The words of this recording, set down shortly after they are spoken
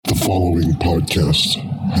following podcast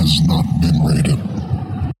has not been rated.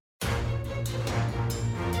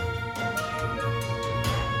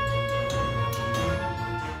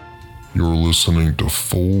 You're listening to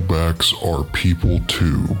Fullbacks Are People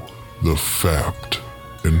Too, The Fapt,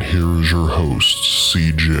 and here is your host,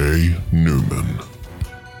 CJ Newman.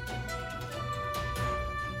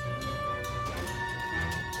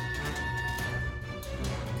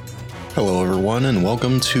 Hello everyone, and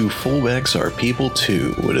welcome to Fullbacks Are People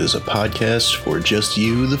Too. It is a podcast for just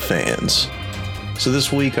you, the fans. So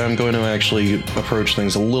this week I'm going to actually approach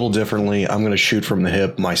things a little differently. I'm going to shoot from the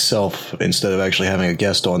hip myself instead of actually having a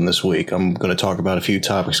guest on this week. I'm going to talk about a few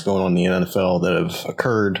topics going on in the NFL that have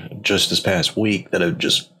occurred just this past week that have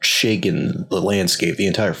just shaken the landscape, the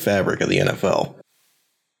entire fabric of the NFL.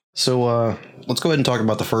 So let's go ahead and talk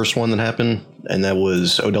about the first one that happened, and that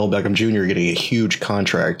was Odell Beckham Jr. getting a huge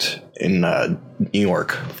contract in New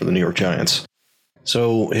York for the New York Giants.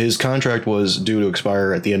 So his contract was due to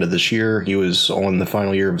expire at the end of this year. He was on the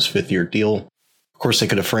final year of his fifth-year deal. Of course, they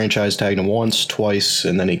could have franchise tagged him once, twice,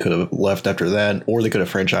 and then he could have left after that, or they could have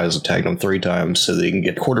franchise tagged him 3 times so they can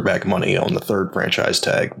get quarterback money on the third franchise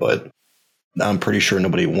tag, but I'm pretty sure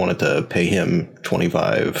nobody wanted to pay him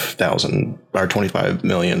 $25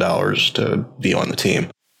 million to be on the team.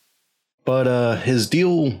 But his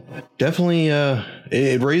deal definitely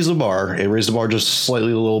it raised the bar. It raised the bar just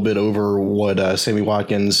slightly a little bit over what Sammy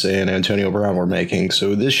Watkins and Antonio Brown were making.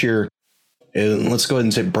 So this year, let's go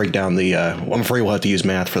ahead and break down the. I'm afraid we'll have to use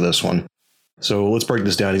math for this one. So let's break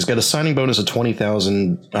this down. He's got a signing bonus of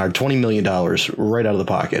 $20 million right out of the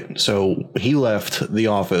pocket. So he left the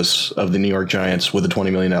office of the New York Giants with a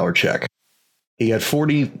 $20 million check. He got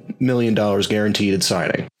 $40 million guaranteed at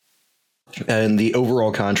signing. And the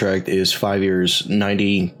overall contract is 5 years,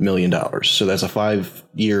 $90 million. So that's a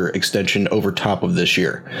 5-year extension over top of this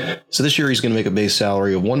year. So this year he's going to make a base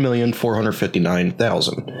salary of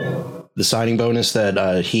 $1,459,000. The signing bonus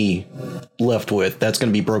that he left with, that's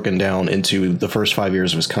going to be broken down into the first 5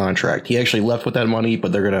 years of his contract. He actually left with that money,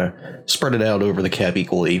 but they're going to spread it out over the cap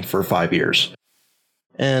equally for 5 years.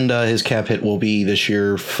 And his cap hit will be this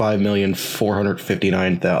year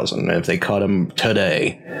 $5,459,000. And if they cut him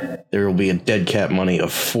today, there will be a dead cap money of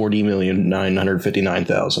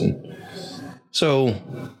 $40,959,000. So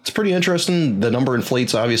it's pretty interesting. The number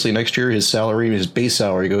inflates obviously next year. His base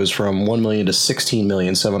salary goes from $1 million to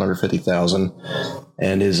 $16,750,000,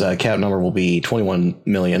 and his cap number will be $21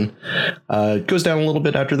 million. It goes down a little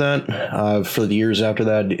bit after that. For the years after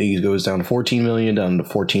that, he goes down to $14 million, down to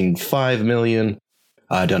 $14.5 million.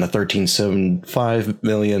 Down to $13.75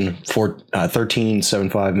 million,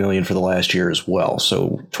 $13.75 million for the last year as well.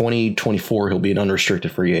 So 2024, he'll be an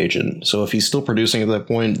unrestricted free agent. So if he's still producing at that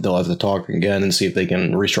point, they'll have to talk again and see if they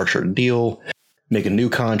can restructure a deal, make a new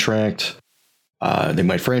contract. They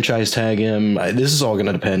might franchise tag him. This is all going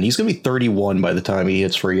to depend. He's going to be 31 by the time he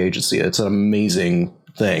hits free agency. It's an amazing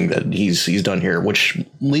thing that he's done here, which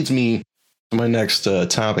leads me to my next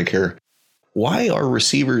topic here. Why are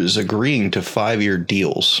receivers agreeing to 5-year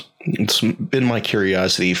deals? It's been my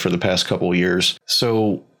curiosity for the past couple of years.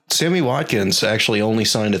 So Sammy Watkins actually only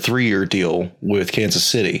signed a 3-year deal with Kansas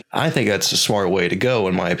City. I think that's a smart way to go,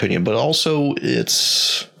 in my opinion. But also,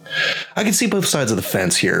 I can see both sides of the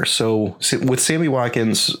fence here. So with Sammy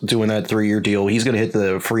Watkins doing that 3-year deal, he's going to hit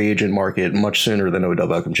the free agent market much sooner than Odell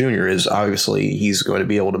Beckham Jr. is. Obviously, he's going to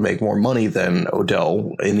be able to make more money than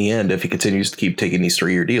Odell in the end if he continues to keep taking these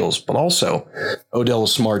 3-year deals. But also, Odell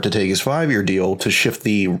is smart to take his 5-year deal to shift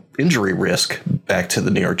the injury risk back to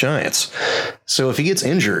the New York Giants. So if he gets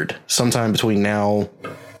injured sometime between now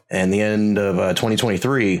and the end of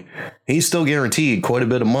 2023, he's still guaranteed quite a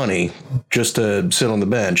bit of money just to sit on the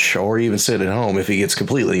bench or even sit at home if he gets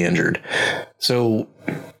completely injured. So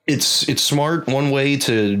it's smart one way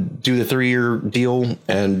to do the 3-year deal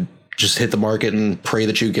and just hit the market and pray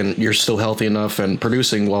that you're still healthy enough and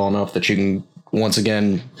producing well enough that you can once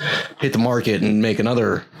again hit the market and make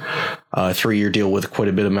another 3-year deal with quite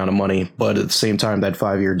a bit amount of money. But at the same time, that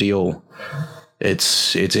 5-year deal,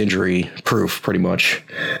 it's injury proof pretty much.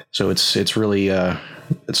 So it's really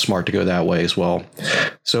it's smart to go that way as well.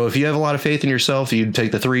 So if you have a lot of faith in yourself, you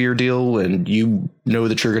take the 3-year deal and you know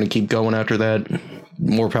that you're going to keep going after that,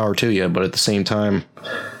 more power to you. But at the same time,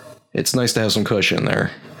 it's nice to have some cushion there.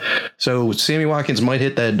 So Sammy Watkins might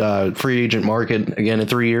hit that free agent market again in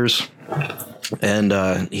 3 years. And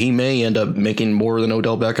he may end up making more than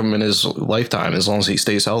Odell Beckham in his lifetime as long as he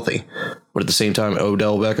stays healthy. But at the same time,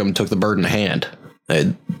 Odell Beckham took the bird in hand.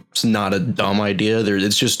 It's not a dumb idea.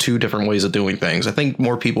 It's just 2 different ways of doing things. I think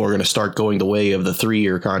more people are going to start going the way of the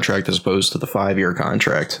 3-year contract as opposed to the 5-year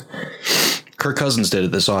contract. Kirk Cousins did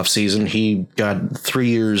it this offseason. He got 3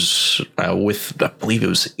 years with, I believe it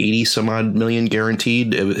was 80 some odd million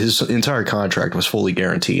guaranteed. His entire contract was fully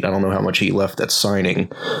guaranteed. I don't know how much he left at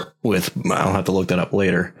signing with. I'll have to look that up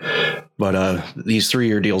later. But these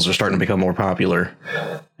 3-year deals are starting to become more popular.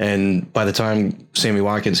 And by the time Sammy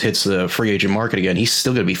Watkins hits the free agent market again, he's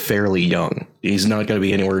still going to be fairly young. He's not going to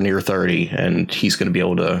be anywhere near 30, and he's going to be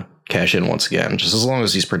able to cash in once again, just as long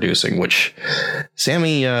as he's producing, which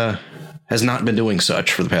Sammy has not been doing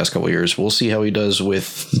such for the past couple of years. We'll see how he does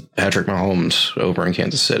with Patrick Mahomes over in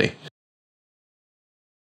Kansas City.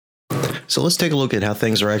 So let's take a look at how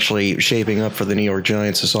things are actually shaping up for the New York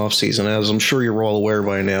Giants this offseason. As I'm sure you're all aware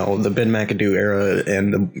by now, the Ben McAdoo era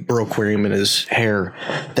and the Burrow aquarium in his hair,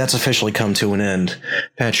 that's officially come to an end.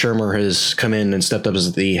 Pat Shurmur has come in and stepped up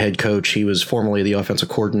as the head coach. He was formerly the offensive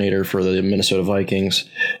coordinator for the Minnesota Vikings,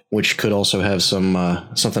 which could also have some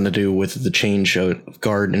something to do with the change of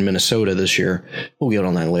guard in Minnesota this year. We'll get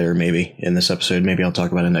on that later, maybe in this episode. Maybe I'll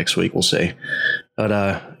talk about it next week. We'll see.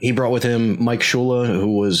 But he brought with him Mike Shula,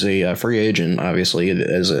 who was a free agent, obviously,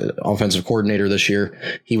 as an offensive coordinator this year.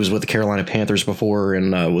 He was with the Carolina Panthers before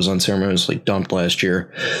and was unceremoniously dumped last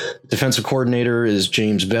year. Defensive coordinator is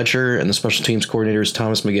James Betcher, and the special teams coordinator is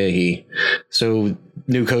Thomas McGahee. So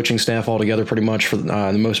new coaching staff altogether, pretty much for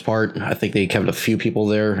the most part. I think they kept a few people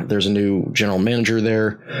there. There's a new general manager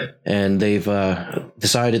there, and they've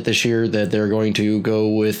decided this year that they're going to go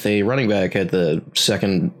with a running back at the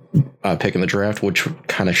second pick in the draft, which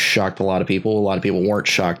kind of shocked a lot of people. A lot of people weren't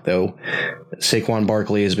shocked, though. Saquon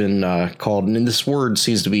Barkley has been called, and this word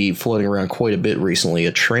seems to be floating around quite a bit recently,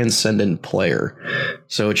 a transcendent player.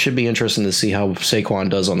 So it should be interesting to see how Saquon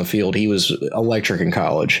does on the field. He was electric in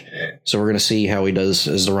college, so we're going to see how he does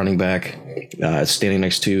as the running back, standing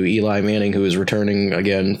next to Eli Manning, who is returning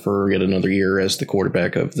again for yet another year as the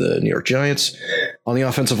quarterback of the New York Giants. On the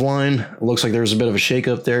offensive line, it looks like there's a bit of a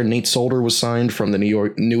shakeup there. Nate Solder was signed from the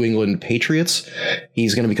New England Patriots.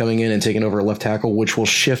 He's going to be coming in and taking over left tackle, which will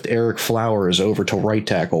shift Eric Flowers over to right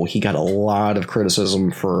tackle. He got a lot of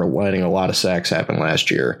criticism for letting a lot of sacks happen last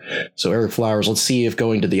year. So Eric Flowers, let's see if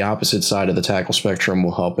going to the opposite side of the tackle spectrum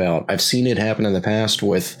will help out. I've seen it happen in the past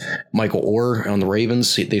with Michael Orr on the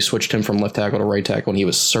Ravens. They switched him from left tackle to right tackle, and he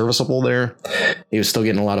was serviceable there. He was still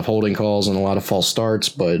getting a lot of holding calls and a lot of false starts,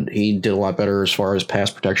 but he did a lot better as far as pass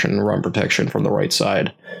protection and run protection from the right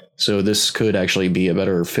side. So this could actually be a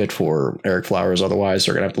better fit for Eric Flowers. Otherwise,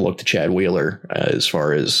 they're going to have to look to Chad Wheeler as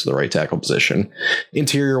far as the right tackle position.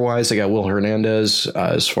 Interior-wise, they got Will Hernandez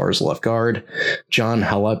as far as left guard. John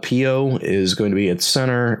Halapio is going to be at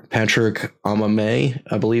center. Patrick Amame,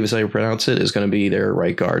 I believe is how you pronounce it, is going to be their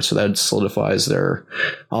right guard. So that solidifies their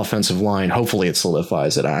offensive line. Hopefully it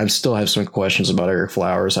solidifies it. I still have some questions about Eric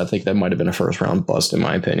Flowers. I think that might have been a first-round bust in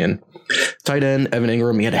my opinion. Tight end, Evan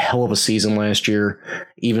Ingram, he had a hell of a season last year.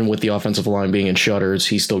 Even with the offensive line being in shutters,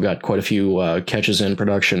 he's still got quite a few catches in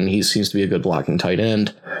production. He seems to be a good blocking tight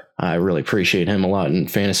end. I really appreciate him a lot in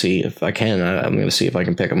fantasy. If I can, I'm going to see if I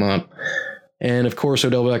can pick him up. And of course,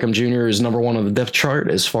 Odell Beckham Jr. is number one on the depth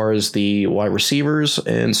chart as far as the wide receivers,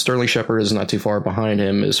 and Sterling Shepard is not too far behind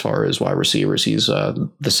him as far as wide receivers. He's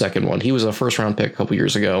the second one. He was a first-round pick a couple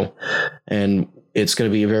years ago, and it's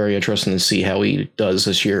going to be very interesting to see how he does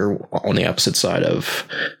this year on the opposite side of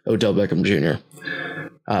Odell Beckham Jr.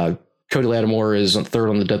 Cody Lattimore is third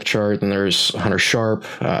on the depth chart, and there's Hunter Sharp.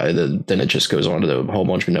 Then it just goes on to the whole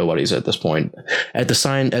bunch of nobodies at this point. At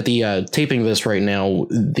the taping this right now,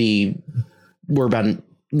 we're about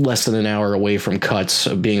less than an hour away from cuts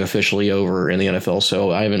being officially over in the NFL,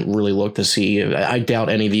 so I haven't really looked to see. I doubt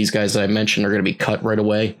any of these guys that I mentioned are going to be cut right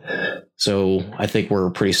away. So I think we're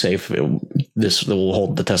pretty safe. This will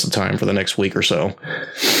hold the test of time for the next week or so.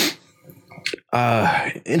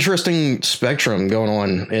 Interesting spectrum going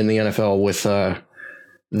on in the NFL with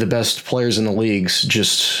the best players in the leagues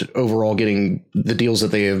just overall getting the deals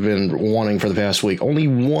that they have been wanting for the past week. Only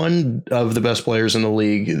one of the best players in the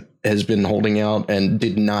league has been holding out and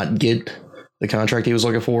did not get the contract he was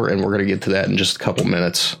looking for, and we're going to get to that in just a couple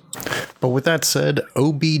minutes. But with that said,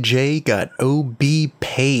 OBJ got OB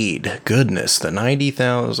paid. Goodness, the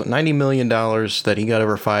 $90 million that he got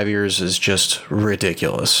over 5 years is just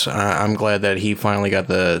ridiculous. I'm glad that he finally got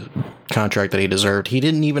the contract that he deserved. He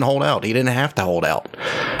didn't even hold out. He didn't have to hold out.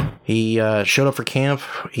 He showed up for camp.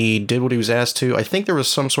 He did what he was asked to. I think there was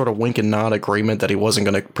some sort of wink and nod agreement that he wasn't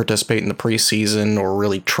going to participate in the preseason or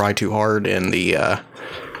really try too hard in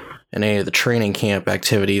any of the training camp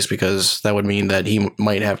activities, because that would mean that he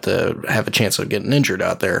might have to have a chance of getting injured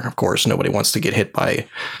out there. Of course, nobody wants to get hit by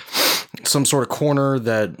some sort of corner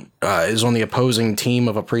that is on the opposing team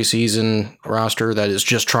of a preseason roster that is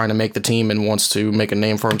just trying to make the team and wants to make a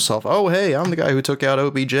name for himself. Oh, hey, I'm the guy who took out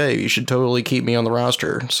OBJ. You should totally keep me on the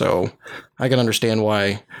roster. So I can understand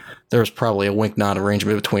why there's probably a wink-nod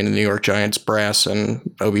arrangement between the New York Giants brass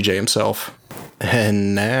and OBJ himself.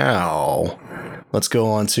 And now let's go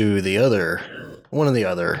on to one of the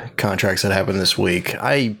other contracts that happened this week.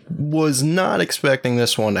 I was not expecting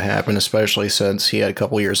this one to happen, especially since he had a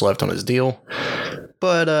couple years left on his deal.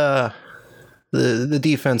 But the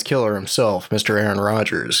defense killer himself, Mr. Aaron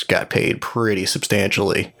Rodgers, got paid pretty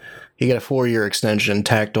substantially. He got a 4-year extension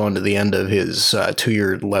tacked on to the end of his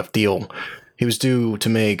 2-year left deal. He was due to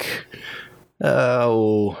make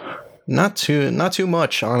not too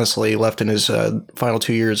much, honestly, left in his final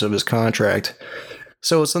 2 years of his contract.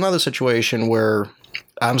 So it's another situation where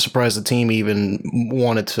I'm surprised the team even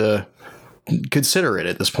wanted to consider it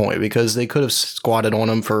at this point, because they could have squatted on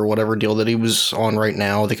him for whatever deal that he was on right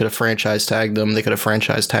now. They could have franchise tagged him. They could have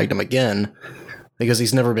franchise tagged him again, because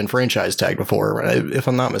he's never been franchise tagged before. If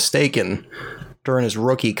I'm not mistaken, during his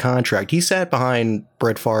rookie contract, he sat behind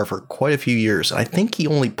Brett Favre for quite a few years. I think he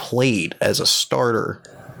only played as a starter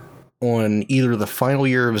on either the final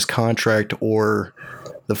year of his contract or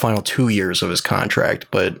the final 2 years of his contract,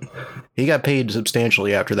 but he got paid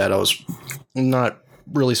substantially after that. I was not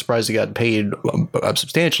really surprised he got paid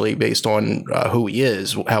substantially based on who he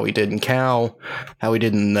is, how he did in Cal, how he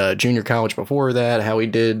did in junior college before that, how he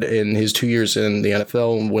did in his 2 years in the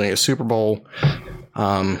NFL and winning a Super Bowl.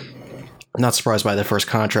 Not surprised by the first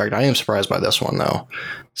contract. I am surprised by this one, though.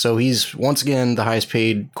 So he's, once again, the highest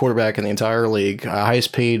paid quarterback in the entire league,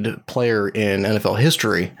 highest paid player in NFL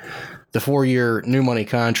history. The 4-year new money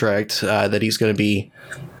contract that he's going to be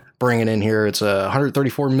bringing in here, it's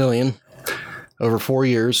 $134 million over 4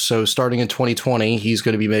 years. So starting in 2020, he's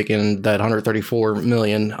going to be making that $134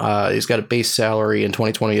 million. He's got a base salary in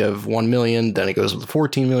 2020 of $1 million. Then it goes with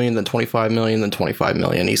 $14 million, then $25 million, then $25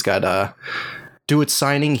 million. He's got due at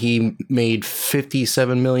signing, he made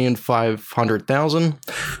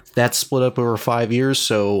 $57,500,000. That's split up over 5 years,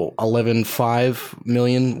 so $11.5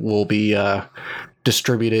 million will be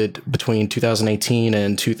distributed between 2018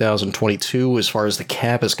 and 2022 as far as the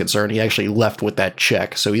cap is concerned. He actually left with that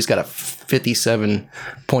check, so he's got a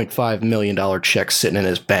 $57.5 million check sitting in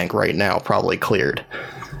his bank right now, probably cleared.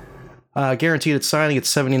 Guaranteed at signing,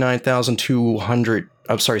 it's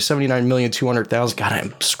 $79,200,000. God,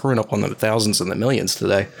 I'm screwing up on the thousands and the millions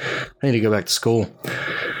today. I need to go back to school.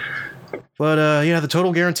 But yeah, the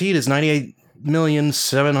total guaranteed is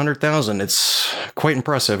 $98,700,000. It's quite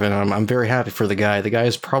impressive, and I'm very happy for the guy. The guy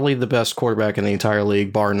is probably the best quarterback in the entire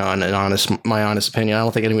league, bar none, in my honest opinion. I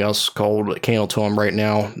don't think anybody else called a candle to him right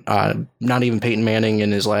now. Not even Peyton Manning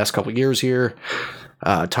in his last couple years here.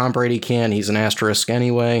 Tom Brady can. He's an asterisk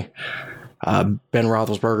anyway. Ben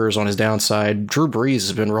Roethlisberger's on his downside. Drew Brees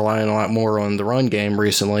has been relying a lot more on the run game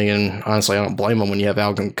recently, and honestly, I don't blame him when you have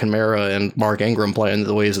Alvin Kamara and Mark Ingram playing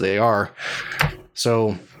the ways they are.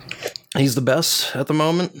 So he's the best at the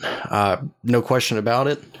moment, no question about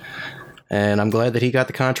it. And I'm glad that he got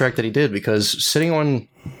the contract that he did, because sitting on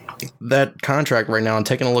that contract right now and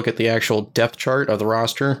taking a look at the actual depth chart of the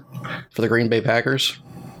roster for the Green Bay Packers,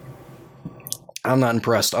 I'm not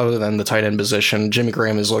impressed other than the tight end position. Jimmy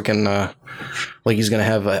Graham is looking like he's going to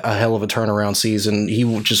have a hell of a turnaround season.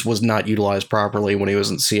 He just was not utilized properly when he was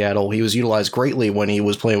in Seattle. He was utilized greatly when he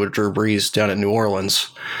was playing with Drew Brees down in New Orleans.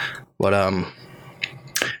 But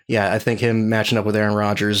yeah, I think him matching up with Aaron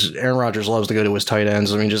Rodgers loves to go to his tight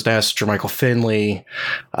ends. I mean, just ask Jermichael Finley,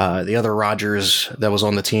 the other Rodgers that was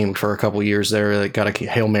on the team for a couple years there that got a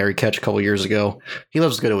Hail Mary catch a couple years ago. He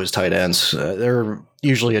loves to go to his tight ends. They're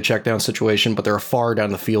usually a check down situation, but they're a far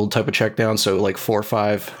down the field type of check down. So like 4 or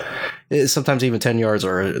 5, sometimes even 10 yards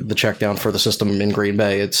are the check down for the system in Green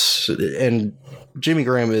Bay. And Jimmy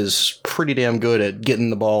Graham is pretty damn good at getting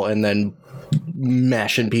the ball and then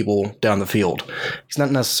mashing people down the field. He's not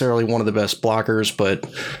necessarily one of the best blockers, but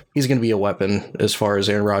he's going to be a weapon as far as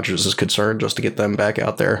Aaron Rodgers is concerned, just to get them back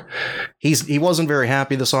out there. He wasn't very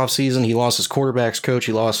happy this offseason. He lost his quarterbacks coach.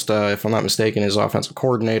 He lost, if I'm not mistaken, his offensive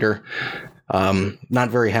coordinator. Not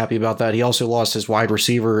very happy about that. He also lost his wide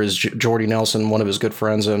receiver, his Jordy Nelson, one of his good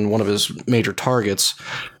friends and one of his major targets.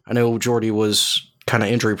 I know Jordy was kind of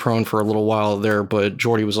injury prone for a little while there, but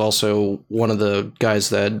Jordy was also one of the guys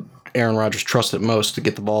that Aaron Rodgers trusted most to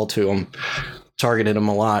get the ball to him, targeted him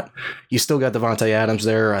a lot. You still got Devontae Adams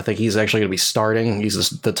there. I think he's actually going to be starting. He's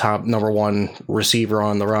the top number 1 receiver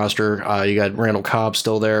on the roster. You got Randall Cobb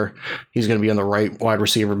still there. He's going to be in the right wide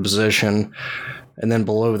receiver position. And then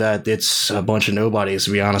below that, it's a bunch of nobodies,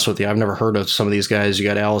 to be honest with you. I've never heard of some of these guys. You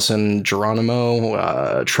got Allison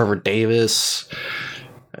Geronimo, Trevor Davis.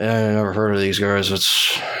 I never heard of these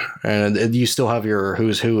guys. And you still have your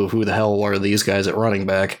who's who the hell are these guys at running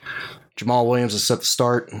back? Jamal Williams is set to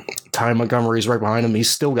start. Ty Montgomery's right behind him.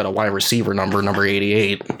 He's still got a wide receiver number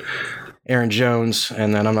 88. Aaron Jones,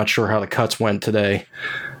 and then I'm not sure how the cuts went today.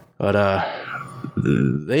 But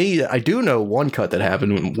I do know one cut that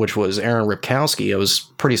happened, which was Aaron Ripkowski. I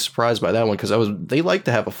was pretty surprised by that one because they like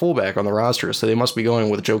to have a fullback on the roster, so they must be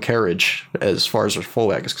going with Joe Carriage as far as their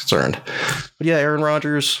fullback is concerned. But yeah, Aaron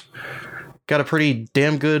Rodgers got a pretty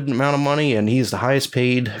damn good amount of money, and he's the highest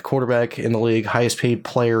paid quarterback in the league, highest paid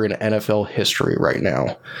player in NFL history right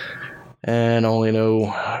now. And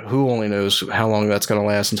who only knows how long that's going to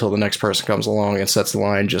last until the next person comes along and sets the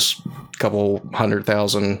line just a couple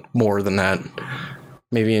 100,000 more than that.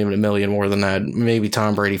 Maybe even $1 million more than that. Maybe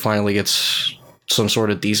Tom Brady finally gets some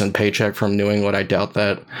sort of decent paycheck from New England. I doubt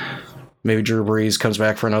that. Maybe Drew Brees comes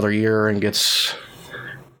back for another year and gets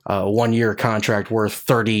a 1-year contract worth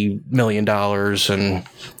 $30 million and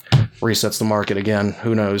resets the market again.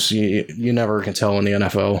 Who knows? You never can tell in the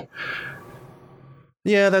NFL.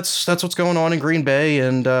 Yeah, that's what's going on in Green Bay,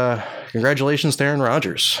 and congratulations to Aaron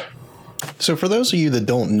Rodgers. So for those of you that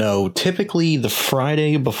don't know, typically the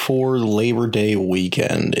Friday before Labor Day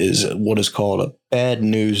weekend is what is called a bad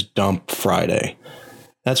news dump Friday.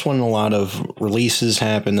 That's when a lot of releases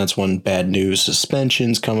happen. That's when bad news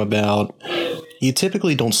suspensions come about. You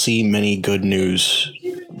typically don't see many good news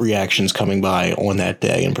reactions coming by on that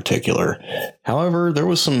day in particular. However, there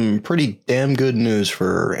was some pretty damn good news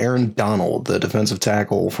for Aaron Donald, the defensive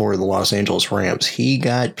tackle for the Los Angeles Rams. He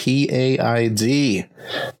got PAID.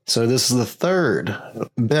 So this is the third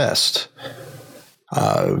best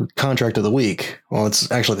contract of the week. Well, it's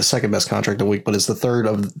actually the second best contract of the week, but it's the third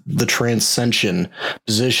of the transcension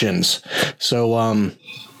positions. So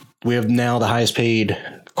we have now the highest paid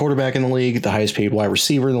quarterback in the league, the highest paid wide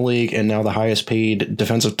receiver in the league, and now the highest paid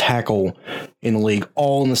defensive tackle in the league,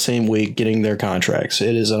 all in the same week getting their contracts.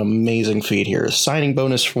 It is an amazing feat here. Signing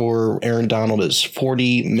bonus for Aaron Donald is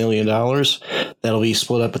 $40 million. That'll be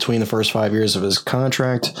split up between the first 5 years of his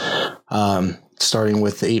contract, starting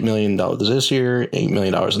with $8 million this year, $8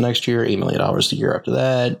 million next year, $8 million the year after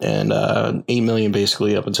that, and $8 million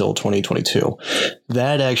basically up until 2022.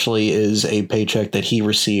 That actually is a paycheck that he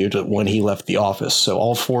received when he left the office. So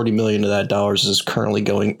all $40 million of that dollars is currently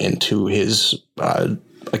going into his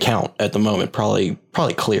account at the moment, probably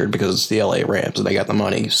cleared because it's the LA Rams and they got the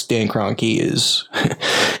money. Stan Kroenke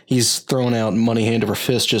he's throwing out money hand over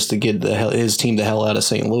fist just to get his team the hell out of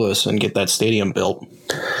St. Louis and get that stadium built.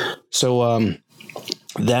 So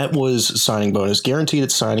that was signing bonus. Guaranteed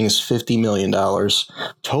at signing is $50 million.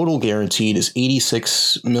 Total guaranteed is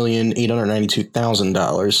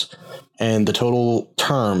 $86,892,000. And the total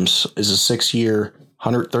terms is a 6-year,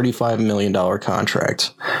 $135 million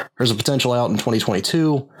contract. There's a potential out in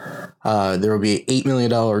 2022. There will be $8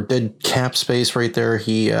 million dead cap space right there.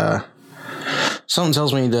 Something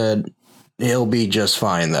tells me that he'll be just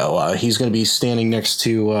fine, though. He's going to be standing next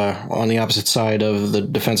to, on the opposite side of the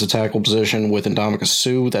defensive tackle position with Ndamukong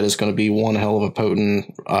Suh. That is going to be one hell of a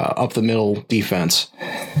potent up-the-middle defense.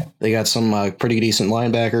 They got some pretty decent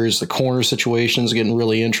linebackers. The corner situation is getting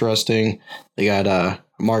really interesting. They got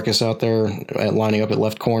Marcus out there lining up at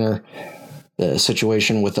left corner. The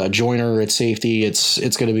situation with Joyner at safety, it's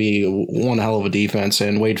going to be one hell of a defense,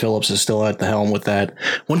 and Wade Phillips is still at the helm with that.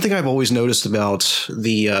 One thing I've always noticed about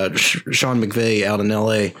the Sean McVay out in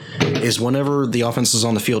LA is whenever the offense is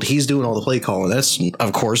on the field, he's doing all the play calling. That's,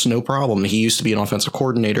 of course, no problem. He used to be an offensive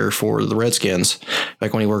coordinator for the Redskins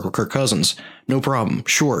back when he worked with Kirk Cousins. No problem.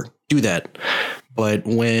 Sure, do that. But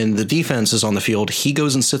when the defense is on the field, he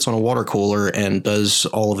goes and sits on a water cooler and does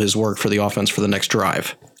all of his work for the offense for the next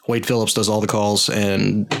drive. Wade Phillips does all the calls,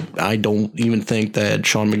 and I don't even think that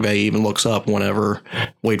Sean McVay even looks up whenever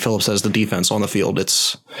Wade Phillips has the defense on the field.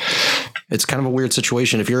 It's kind of a weird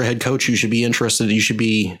situation. If you're a head coach, you should be interested. You should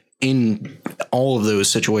be in all of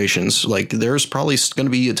those situations. Like, there's probably going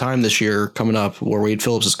to be a time this year coming up where Wade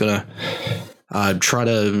Phillips is going to try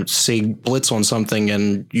to say blitz on something,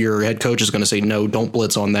 and your head coach is going to say, no, don't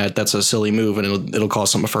blitz on that. That's a silly move, and it'll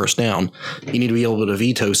cost them a first down. You need to be able to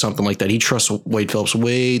veto something like that. He trusts Wade Phillips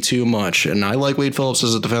way too much, and I like Wade Phillips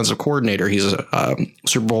as a defensive coordinator. He's a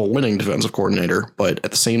Super Bowl winning defensive coordinator, but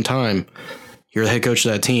at the same time, you're the head coach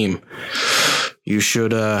of that team. You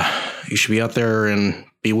should be out there and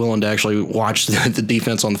be willing to actually watch the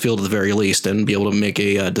defense on the field at the very least and be able to make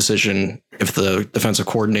a decision if the defensive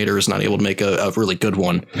coordinator is not able to make a really good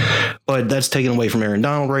one. But that's taken away from Aaron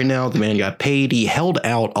Donald right now. The man got paid. He held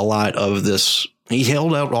out a lot of this He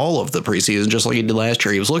held out all of the preseason just like he did last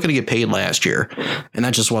year. He was looking to get paid last year, and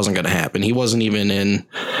that just wasn't going to happen. He wasn't even in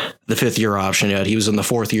the 5th-year option yet. He was in the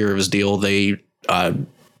 4th year of his deal. They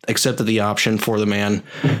accepted the option for the man,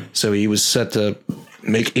 so he was set to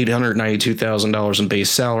make $892,000 in base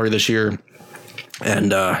salary this year,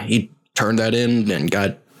 and he turned that in and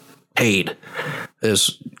got paid. It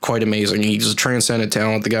was quite amazing. He's a transcendent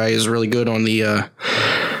talent. The guy is really good on the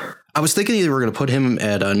I was thinking either we're going to put him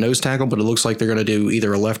at a nose tackle, but it looks like they're going to do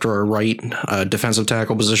either a left or a right defensive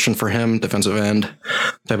tackle position for him, defensive end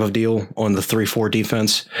type of deal on the 3-4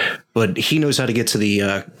 defense. But he knows how to get to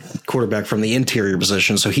the quarterback from the interior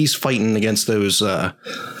position, so he's fighting against those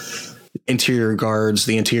interior guards,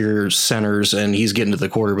 the interior centers, and he's getting to the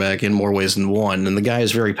quarterback in more ways than one. And the guy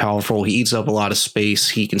is very powerful. He eats up a lot of space.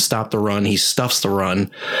 He can stop the run. He stuffs the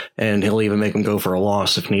run, and he'll even make him go for a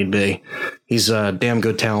loss if need be. He's a damn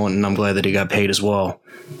good talent, and I'm glad that he got paid as well.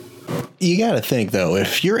 You got to think, though,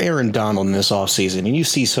 if you're Aaron Donald in this offseason and you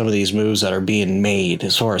see some of these moves that are being made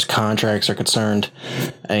as far as contracts are concerned,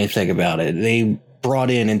 and you think about it, they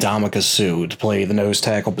brought in Ndamukong Suh to play the nose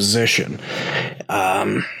tackle position.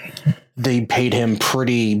 They paid him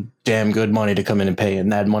pretty damn good money to come in and pay,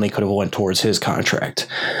 and that money could have went towards his contract.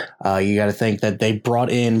 You got to think that they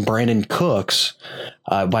brought in Brandon Cooks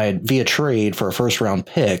via trade for a first-round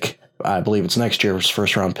pick. I believe it's next year's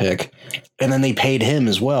first-round pick. And then they paid him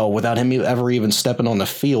as well without him ever even stepping on the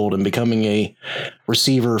field and becoming a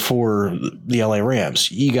receiver for the LA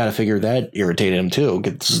Rams. You got to figure that irritated him too,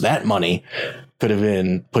 because that money could have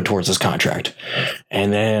been put towards his contract.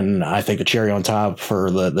 And then I think the cherry on top for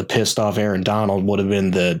the pissed off Aaron Donald would have been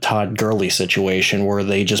the Todd Gurley situation, where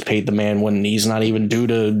they just paid the man when he's not even due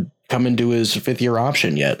to come into his 5th-year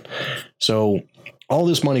option yet. So all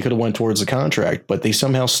this money could have went towards the contract, but they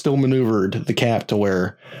somehow still maneuvered the cap to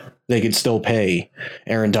where they could still pay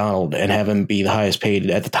Aaron Donald and have him be the highest paid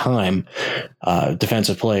at the time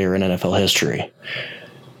defensive player in NFL history.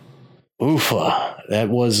 Oofa. That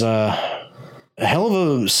was a hell of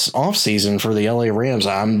a offseason for the LA Rams.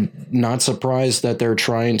 I'm not surprised that they're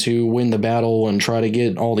trying to win the battle and try to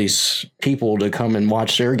get all these people to come and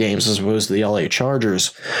watch their games as opposed to the LA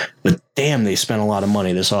Chargers. But damn, they spent a lot of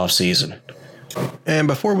money this offseason. And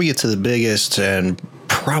before we get to the biggest and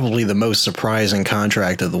probably the most surprising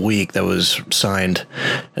contract of the week that was signed,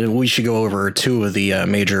 we should go over 2 of the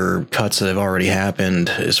major cuts that have already happened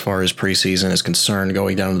as far as preseason is concerned,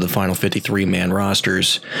 going down to the final 53-man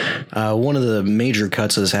rosters. One of the major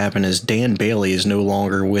cuts that has happened is Dan Bailey is no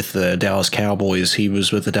longer with the Dallas Cowboys. He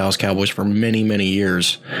was with the Dallas Cowboys for many, many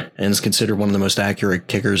years and is considered one of the most accurate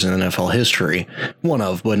kickers in NFL history. One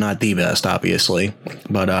of, but not the best, obviously.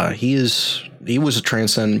 But he was a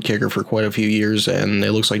transcendent kicker for quite a few years, and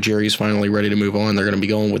it looks like Jerry's finally ready to move on. They're going to be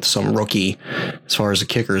going with some rookie as far as the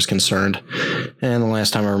kicker is concerned. And the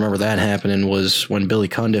last time I remember that happening was when Billy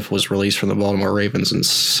Cundiff was released from the Baltimore Ravens, and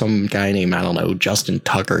some guy named, I don't know, Justin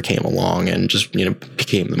Tucker came along and just,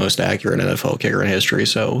 became the most accurate NFL kicker in history.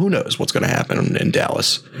 So who knows what's going to happen in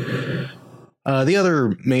Dallas. The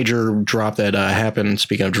other major drop that happened,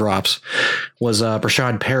 speaking of drops, was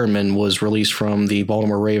Breshad Perriman was released from the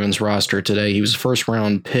Baltimore Ravens roster today. He was a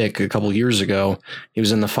first-round pick a couple years ago. He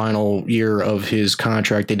was in the final year of his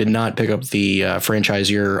contract. They did not pick up the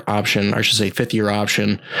franchise year option, I should say 5th-year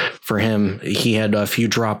option for him. He had a few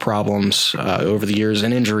drop problems over the years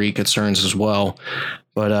and injury concerns as well.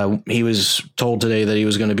 But he was told today that he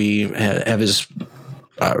was going to have his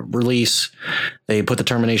release. They put the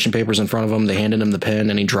termination papers in front of him. They handed him the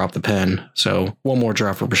pen, and he dropped the pen. So one more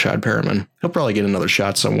drop for Breshad Perriman. He'll probably get another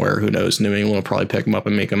shot somewhere. Who knows? New England will probably pick him up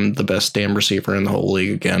and make him the best damn receiver in the whole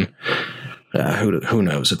league again. Who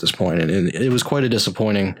knows at this point? And it was quite a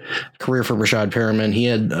disappointing career for Breshad Perriman. He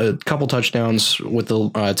had a couple touchdowns with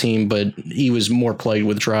the team, but he was more plagued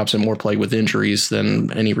with drops and more plagued with injuries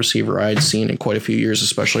than any receiver I'd seen in quite a few years,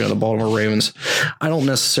 especially on the Baltimore Ravens. I don't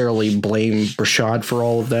necessarily blame Breshad for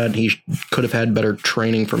all of that. He could have had better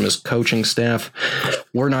training from his coaching staff.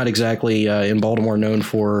 We're not exactly in Baltimore known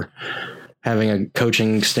for having a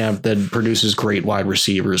coaching staff that produces great wide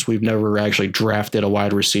receivers. We've never actually drafted a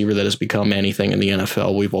wide receiver that has become anything in the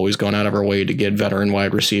NFL. We've always gone out of our way to get veteran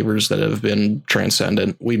wide receivers that have been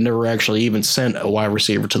transcendent. We've never actually even sent a wide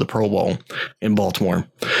receiver to the Pro Bowl in Baltimore.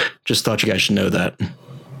 Just thought you guys should know that.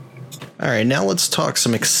 All right, now let's talk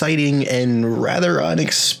some exciting and rather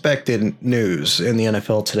unexpected news in the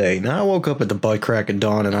NFL today. Now, I woke up at the butt crack of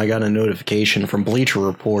dawn and I got a notification from Bleacher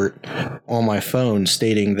Report on my phone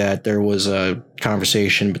stating that there was a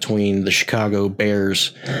conversation between the Chicago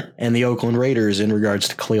Bears and the Oakland Raiders in regards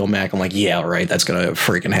to Khalil Mack. I'm like, yeah, right, that's going to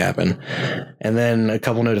freaking happen. And then a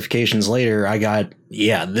couple notifications later, I got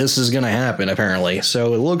yeah, this is going to happen, apparently.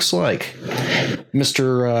 So it looks like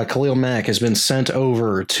Mr. Khalil Mack has been sent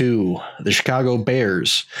over to the Chicago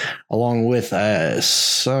Bears, along with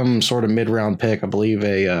some sort of mid-round pick, I believe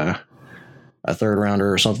a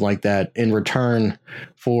third-rounder or something like that, in return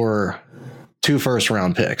for 2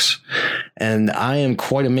 first-round picks. And I am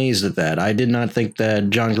quite amazed at that. I did not think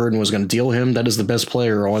that John Gruden was going to deal him. That is the best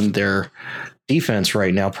player on their defense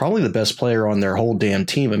right now, probably the best player on their whole damn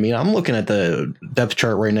team. I mean, I'm looking at the depth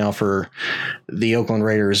chart right now for the Oakland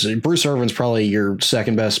Raiders. Bruce Irvin's probably your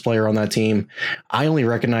second best player on that team. I only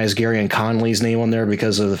recognize Gary Conley's name on there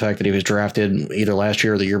because of the fact that he was drafted either last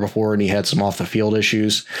year or the year before, and he had some off the field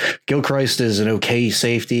issues. Gilchrist is an okay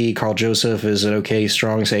safety. Carl Joseph is an okay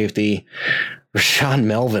strong safety. Rashaan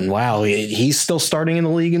Melvin, wow, he's still starting in the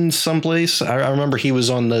league in some place. I remember he was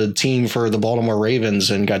on the team for the Baltimore Ravens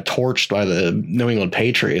and got torched by the New England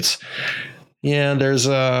Patriots. Yeah, there's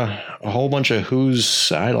a whole bunch of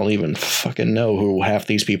who's, I don't even fucking know who half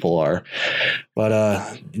these people are.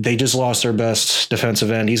 But they just lost their best defensive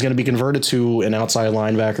end. He's going to be converted to an outside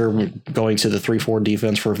linebacker, going to the 3-4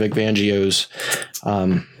 defense for Vic Fangio's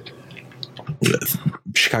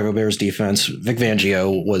Chicago Bears defense. Vic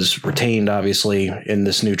Fangio was retained, obviously, in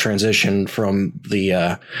this new transition from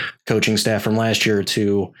the coaching staff from last year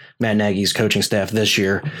to Matt Nagy's coaching staff this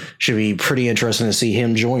year. Should be pretty interesting to see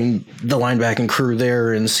him join the linebacking crew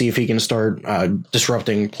there and see if he can start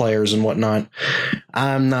disrupting players and whatnot.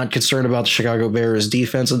 I'm not concerned about the Chicago Bears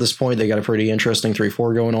defense at this point. They got a pretty interesting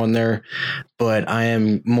 3-4 going on there, but I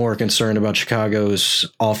am more concerned about Chicago's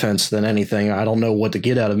offense than anything. I don't know what to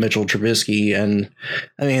get out of Mitchell Trubisky, and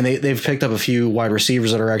I mean, they've picked up a few wide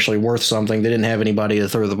receivers that are actually worth something. They didn't have anybody to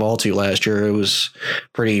throw the ball to last year. It was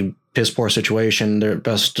pretty piss poor situation. Their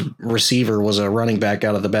best receiver was a running back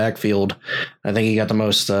out of the backfield. I think he got the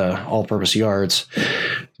most all-purpose yards.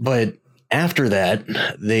 But after that,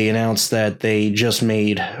 they announced that they just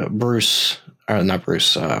made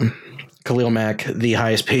Khalil Mack the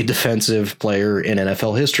highest paid defensive player in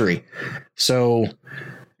NFL history. So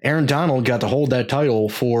Aaron Donald got to hold that title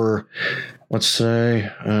for, let's say,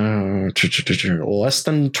 less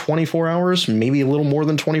than 24 hours, maybe a little more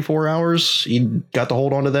than 24 hours. He got to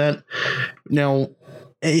hold on to that. Now,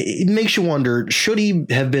 it makes you wonder, should he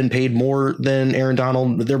have been paid more than Aaron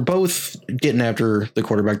Donald? They're both getting after the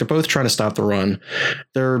quarterback. They're both trying to stop the run.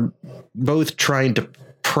 They're both trying to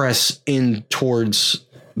press in towards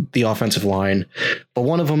the offensive line. But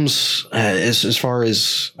one of them's, as far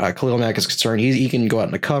as Khalil Mack is concerned, he can go out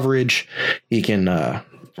into coverage. He can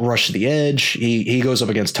rush to the edge. He goes up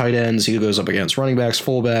against tight ends. He goes up against running backs,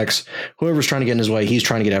 fullbacks. Whoever's trying to get in his way, he's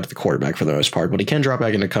trying to get after the quarterback for the most part. But he can drop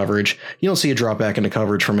back into coverage. You don't see a drop back into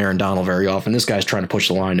coverage from Aaron Donald very often. This guy's trying to push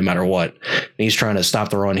the line no matter what. And he's trying to stop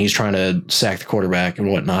the run. He's trying to sack the quarterback and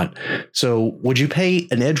whatnot. So would you pay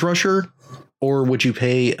an edge rusher, or would you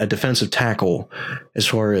pay a defensive tackle as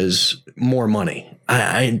far as more money?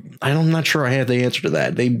 I'm not sure I have the answer to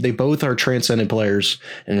that. They both are transcendent players,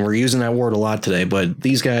 and we're using that word a lot today, but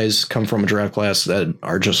these guys come from a draft class that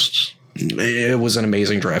are just, it was an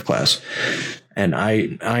amazing draft class. And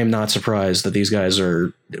I'm not surprised that these guys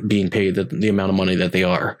are being paid the amount of money that they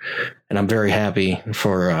are. And I'm very happy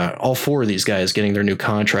for all 4 of these guys getting their new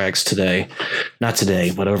contracts today. Not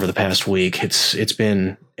today, but over the past week. It's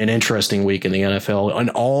been an interesting week in the NFL, and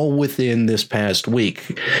all within this past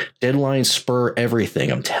week. Deadlines spur everything,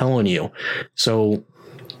 I'm telling you. So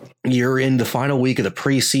you're in the final week of the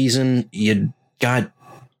preseason. You got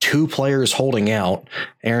 2 players holding out.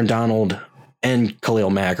 Aaron Donald and Khalil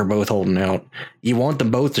Mack are both holding out. You want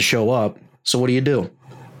them both to show up. So what do?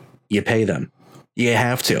 You pay them. You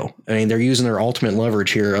have to. I mean, they're using their ultimate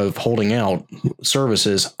leverage here of holding out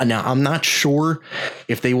services. Now, I'm not sure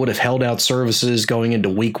if they would have held out services going into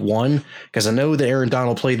week 1, because I know that Aaron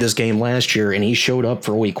Donald played this game last year and he showed up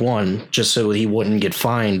for week 1 just so he wouldn't get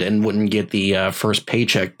fined and wouldn't get the first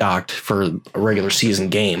paycheck docked for a regular season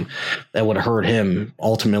game. That would have hurt him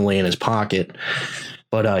ultimately in his pocket.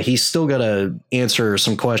 But he's still got to answer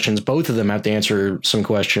some questions. Both of them have to answer some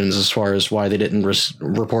questions as far as why they didn't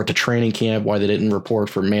report to training camp, why they didn't report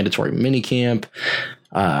for mandatory minicamp.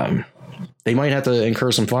 They might have to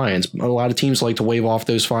incur some fines. A lot of teams like to waive off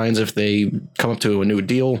those fines if they come up to a new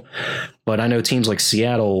deal. But I know teams like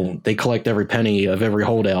Seattle, they collect every penny of every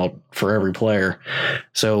holdout for every player.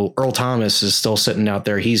 So Earl Thomas is still sitting out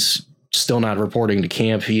there. He's still not reporting to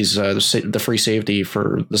camp. He's the free safety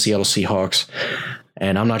for the Seattle Seahawks.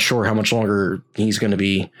 and I'm not sure how much longer he's going to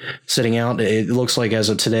be sitting out. It looks like as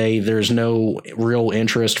of today, there's no real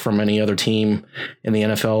interest from any other team in the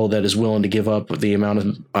NFL that is willing to give up the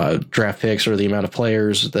amount of draft picks or the amount of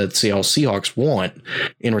players that Seattle Seahawks want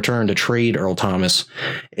in return to trade Earl Thomas.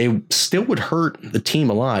 It still would hurt the team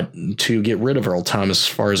a lot to get rid of Earl Thomas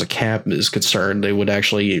as far as a cap is concerned. They would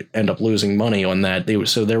actually end up losing money on that.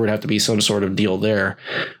 So there would have to be some sort of deal there.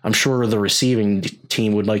 I'm sure the receiving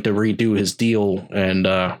team would like to redo his deal and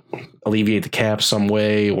alleviate the cap some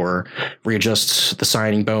way, or readjust the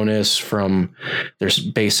signing bonus from their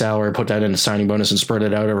base salary, put that in a signing bonus and spread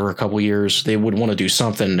it out over a couple years. They would want to do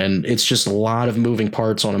something, and it's just a lot of moving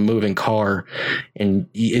parts on a moving car, and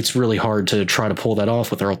it's really hard to try to pull that off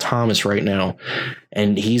with Earl Thomas right now.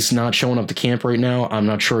 And he's not showing up to camp right now. I'm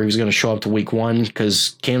not sure he was going to show up to week 1,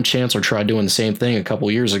 because Cam Chancellor tried doing the same thing a couple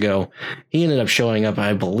years ago. He ended up showing up,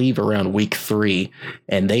 I believe, around week 3,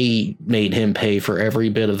 and they made him pay for every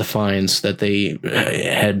bit of the fines that they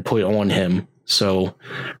had put on him. So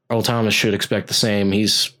Earl Thomas should expect the same.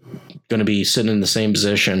 He's going to be sitting in the same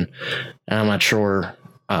position, and I'm not sure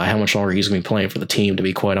how much longer he's going to be playing for the team, to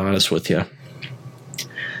be quite honest with you.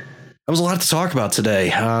 That was a lot to talk about today.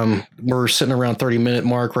 We're sitting around 30-minute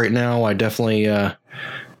mark right now. I definitely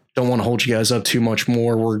don't want to hold you guys up too much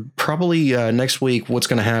more. We're probably next week. What's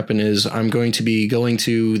going to happen is I'm going to be going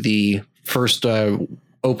to the first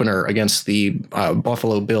opener against the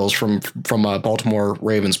Buffalo Bills from Baltimore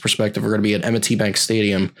Ravens perspective. We're going to be at M&T Bank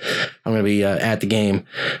Stadium. I'm going to be at the game.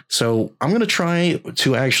 So I'm going to try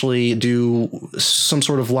to actually do some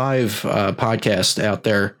sort of live podcast out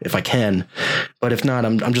there if I can. But if not,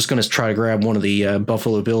 I'm just going to try to grab one of the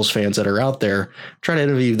Buffalo Bills fans that are out there, try to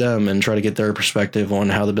interview them and try to get their perspective on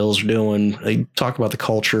how the Bills are doing. They talk about the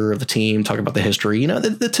culture of the team, talk about the history,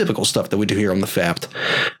 the typical stuff that we do here on the FAPT.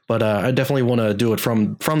 But I definitely want to do it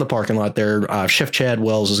from the parking lot there. Chef Chad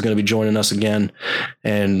Wells is going to be joining us again,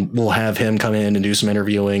 and we'll have him come in and do some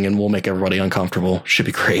interviewing, and we'll make everybody uncomfortable. Should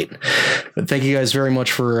be great. But thank you guys very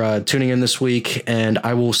much for tuning in this week, and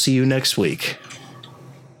I will see you next week.